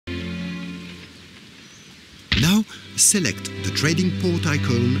Now, select the trading port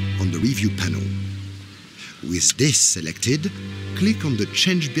icon on the review panel. With this selected, click on the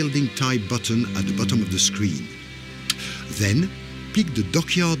Change Building Type button at the bottom of the screen. Then, pick the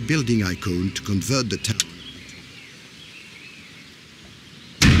Dockyard Building icon to convert the town.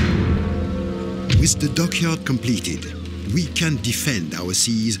 With the dockyard completed, we can defend our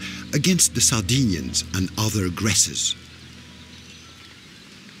seas against the Sardinians and other aggressors.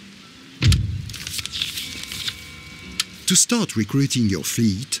 To start recruiting your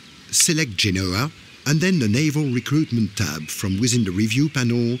fleet, select Genoa and then the Naval Recruitment tab from within the review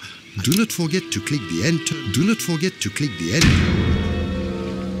panel. Do not forget to click the Enter.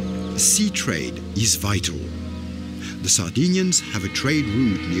 Sea trade is vital. The Sardinians have a trade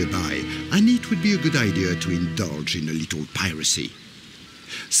route nearby, and it would be a good idea to indulge in a little piracy.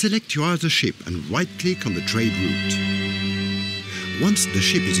 Select your other ship and right-click on the trade route. Once the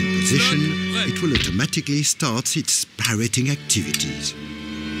ship is in position, it will automatically start its pirating activities.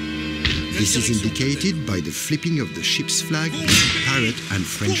 This is indicated by the flipping of the ship's flag between pirate and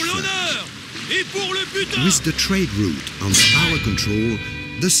French flags. With the trade route under our control,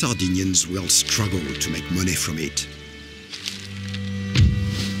 the Sardinians will struggle to make money from it.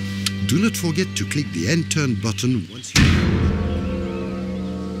 Do not forget to click the End Turn button once you...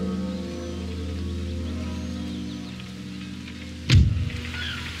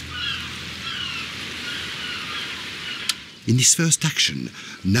 In his first action,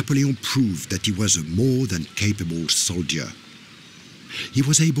 Napoleon proved that he was a more than capable soldier. He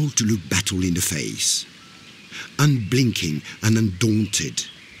was able to look battle in the face, unblinking and undaunted.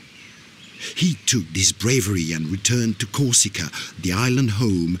 He took this bravery and returned to Corsica, the island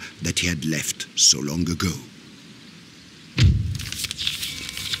home that he had left so long ago.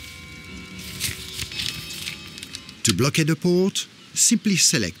 To blockade a port, simply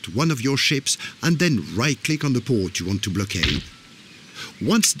select one of your ships and then right-click on the port you want to blockade.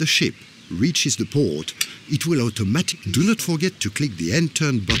 Once the ship reaches the port, it will automatically... Do not forget to click the End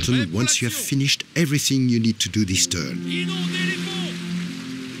Turn button once you have finished everything you need to do this turn.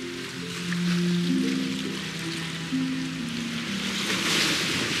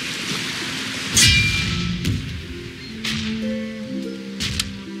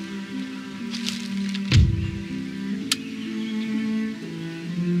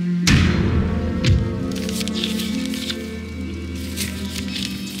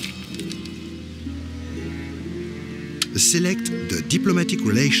 Select the Diplomatic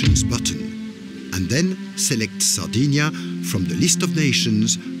Relations button, and then select Sardinia from the list of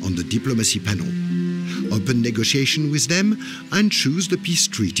nations on the Diplomacy panel. Open negotiation with them and choose the Peace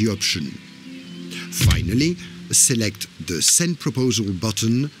Treaty option. Finally, select the Send Proposal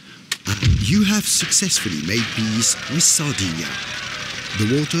button, and you have successfully made peace with Sardinia.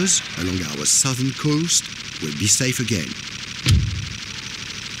 The waters along our southern coast will be safe again.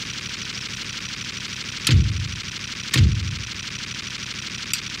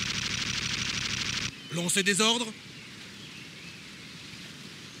 Lancez des ordres.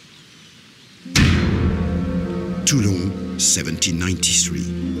 Toulon, 1793.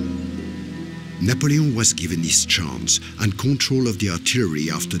 Napoleon was given his chance and control of the artillery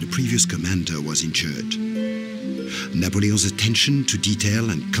after the previous commander was injured. Napoleon's attention to detail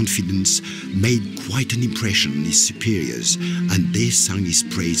and confidence made quite an impression on his superiors, and they sang his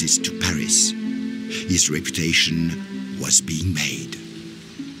praises to Paris. His reputation was being made.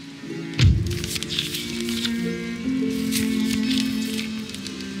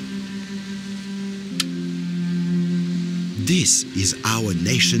 This is our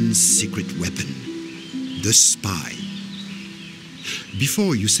nation's secret weapon, the spy.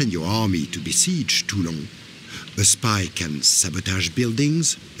 Before you send your army to besiege Toulon, a spy can sabotage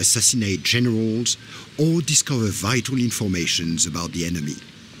buildings, assassinate generals, or discover vital information about the enemy.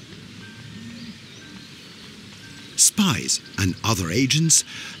 Spies and other agents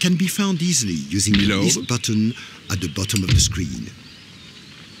can be found easily using this button at the bottom of the screen.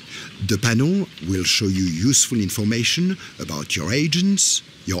 The panel will show you useful information about your agents,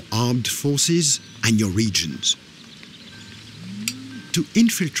 your armed forces, and your regions. To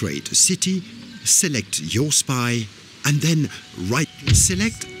infiltrate a city, select your spy and then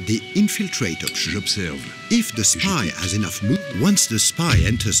select the Infiltrate option. J'observe. If the spy has enough movement, once the spy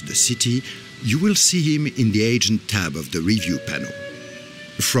enters the city, you will see him in the Agent tab of the Review panel.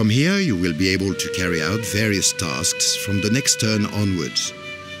 From here, you will be able to carry out various tasks from the next turn onwards,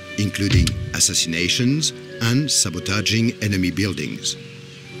 including assassinations and sabotaging enemy buildings.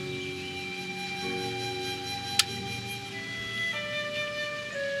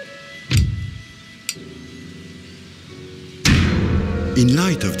 In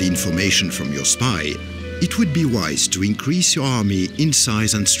light of the information from your spy, it would be wise to increase your army in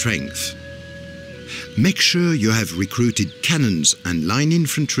size and strength. Make sure you have recruited cannons and line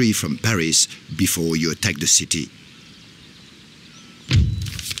infantry from Paris before you attack the city.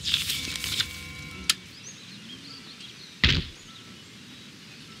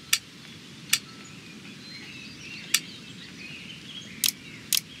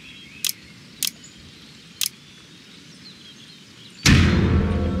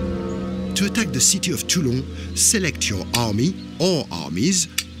 To attack the city of Toulon, select your army or armies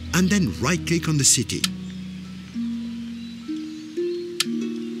and then right-click on the city.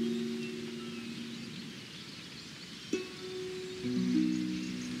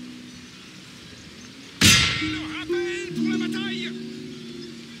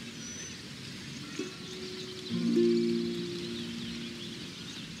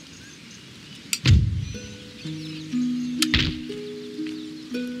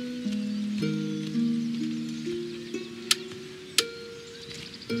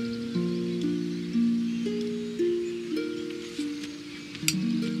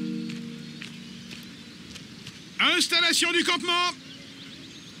 Installation du campement.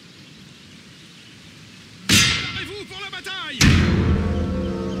 Préparez-vous pour la bataille.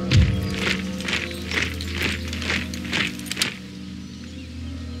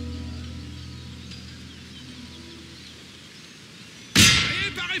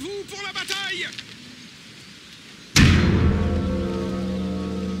 Préparez-vous pour la bataille.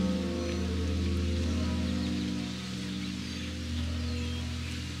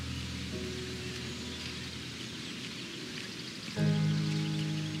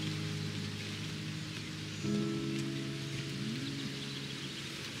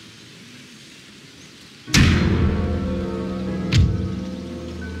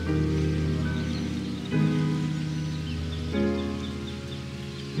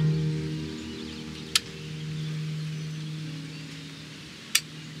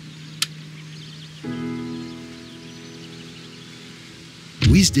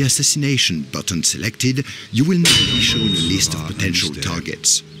 With the assassination button selected, you will now be shown a list of potential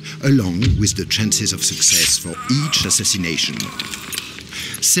targets, along with the chances of success for each assassination.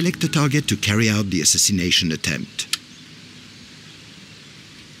 Select a target to carry out the assassination attempt.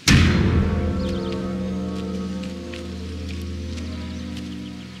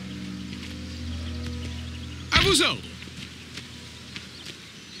 À vos ordres.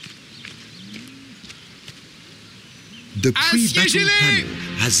 The pre-battle panel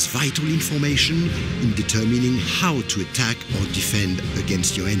has vital information in determining how to attack or defend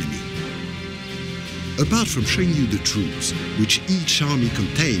against your enemy. Apart from showing you the troops which each army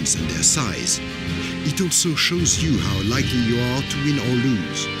contains and their size, it also shows you how likely you are to win or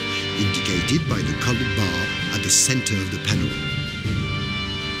lose, indicated by the colored bar at the center of the panel.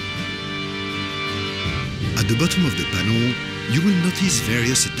 At the bottom of the panel, you will notice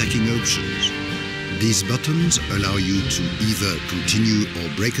various attacking options. These buttons allow you to either continue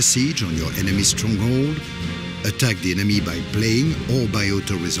or break a siege on your enemy's stronghold, attack the enemy by playing or by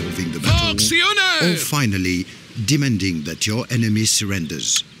auto-resolving the battle, or finally, demanding that your enemy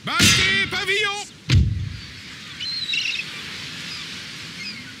surrenders. Battez pavillon!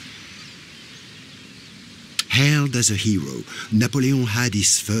 Hailed as a hero, Napoleon had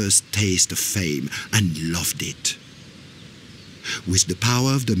his first taste of fame and loved it. With the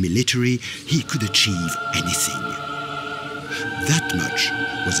power of the military, he could achieve anything. That much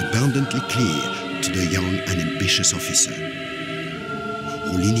was abundantly clear to the young and ambitious officer.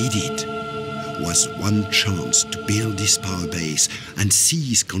 All he needed was one chance to build his power base and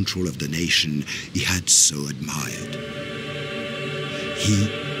seize control of the nation he had so admired. He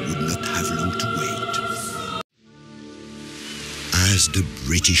would not have long to wait. As the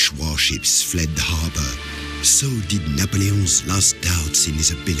British warships fled the harbor, so did Napoleon's last doubts in his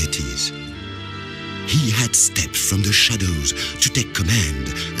abilities. He had stepped from the shadows to take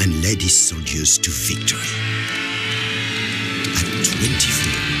command and led his soldiers to victory. At 24,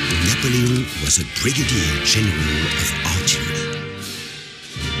 Napoleon was a brigadier general of artillery.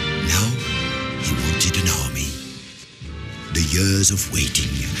 Now he wanted an army. The years of waiting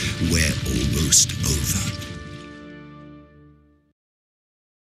were almost over.